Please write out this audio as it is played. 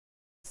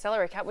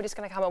salary cap. We're just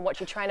going to come and watch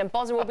you train, and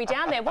Bozza will be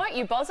down there, won't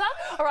you, Bozza?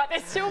 All right,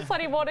 there's still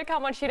plenty more to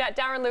come on Shootout.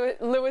 Darren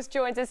Lewis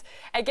joins us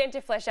again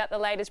to flesh out the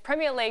latest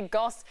Premier League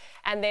goss,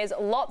 and there's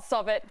lots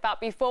of it.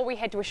 But before we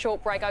head to a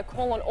short break, I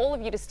call on all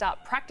of you to start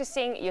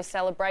practicing your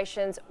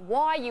celebrations.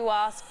 Why, you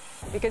ask?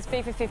 Because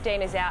FIFA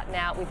 15 is out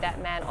now with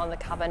that man on the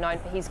cover known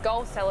for his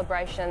goal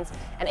celebrations,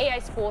 and EA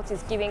Sports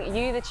is giving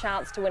you the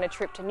chance to win a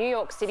trip to New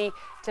York City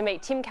to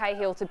meet Tim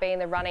Cahill to be in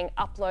the running.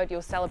 Upload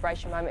your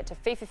celebration moment to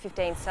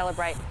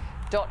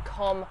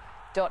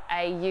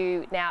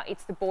FIFA15celebrate.com.au. Now,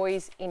 it's the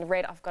boys in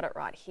red. I've got it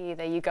right here.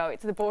 There you go.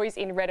 It's the boys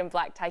in red and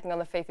black taking on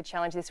the FIFA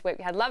challenge this week.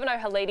 We had Lavino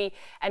Halidi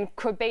and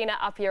Kubina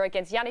up here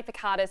against Yanni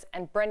Picardas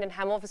and Brendan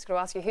Hamill. I'm just going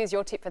to ask you, who's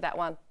your tip for that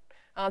one?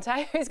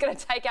 Ante, who's going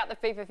to take out the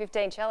FIFA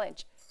 15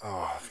 challenge?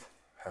 Oh,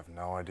 I have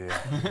no idea.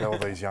 All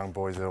these young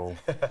boys are all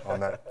on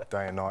that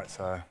day and night,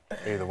 so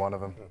either one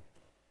of them.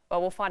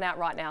 Well, we'll find out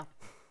right now.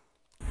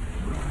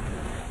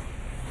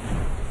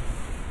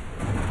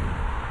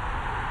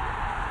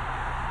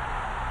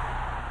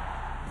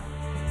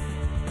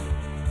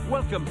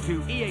 Welcome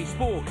to EA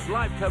Sports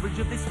live coverage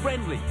of this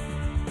friendly.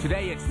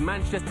 Today it's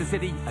Manchester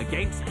City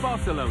against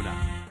Barcelona.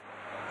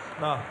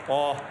 No.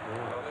 Oh.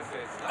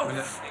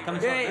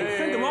 Hey,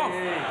 send them off.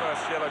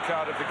 First yellow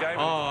card of the game.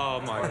 Oh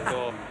my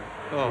god.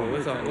 Oh,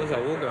 where's that wall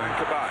going?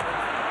 Goodbye.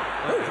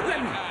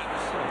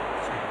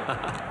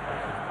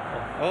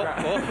 Oh. He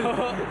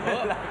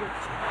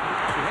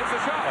hits the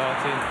shot. Oh,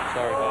 it's in.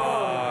 Sorry.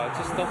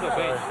 Just stop it,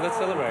 Beach. Let's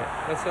celebrate.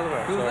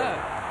 Who's that?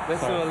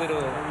 Let's do a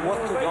little...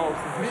 What to go?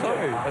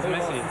 Sorry, that's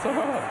Messi.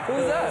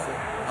 Who's that?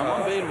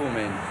 I'm unbeatable,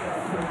 man.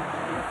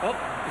 Oh,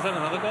 is that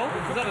another goal?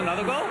 Is that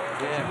another goal?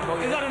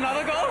 Yeah. Is that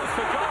another goal? It's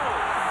a goal.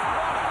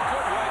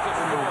 Good way to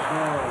score.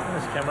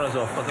 This camera's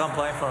off. I can't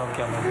play in front of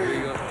the camera.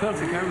 Turn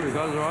the camera,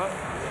 guys, alright?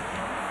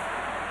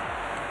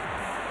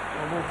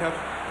 One more, Cap.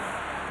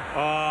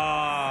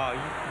 Ah,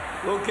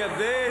 Look at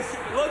this!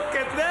 Look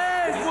at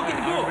this! look at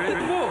the ball! Get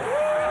the ball!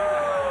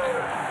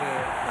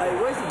 Hey,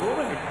 where's the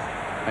ball?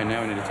 Hey,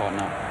 now we need to tighten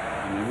up. I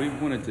mean, we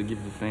wanted to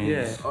give the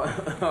fans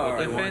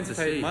The fans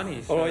paid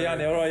money. So... All right,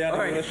 Yanni, we're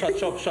gonna shut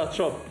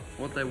shop.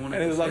 what they wanted.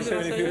 And it was like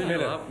 75th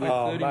minute. With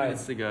 30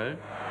 minutes to go.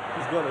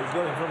 He's got it in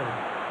front of him.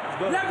 He's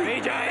got it.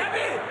 BJ!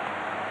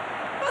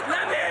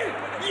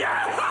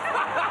 Yes!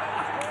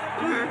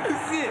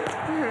 That's it.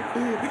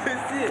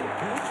 That's it.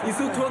 You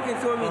still talking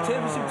to him, your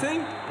championship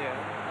team? Yeah.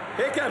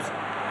 Here comes.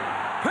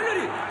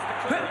 Penalty!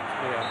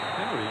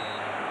 Penalty.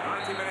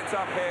 90 minutes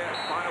up here.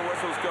 Final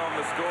whistle's gone.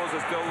 The scores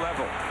are still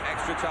level.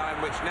 Extra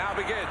time, which now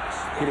begins.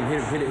 Hit him.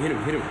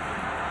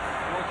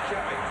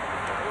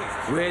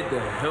 Where the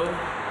hell?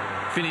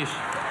 Finish.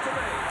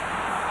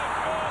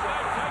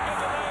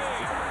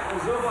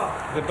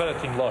 The better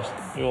team lost.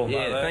 You all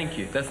know that. Thank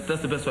you. That's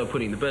the best way of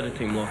putting it. The better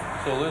team lost.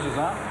 So losers,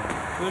 huh?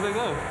 Where'd they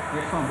go?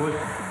 Next one, boys.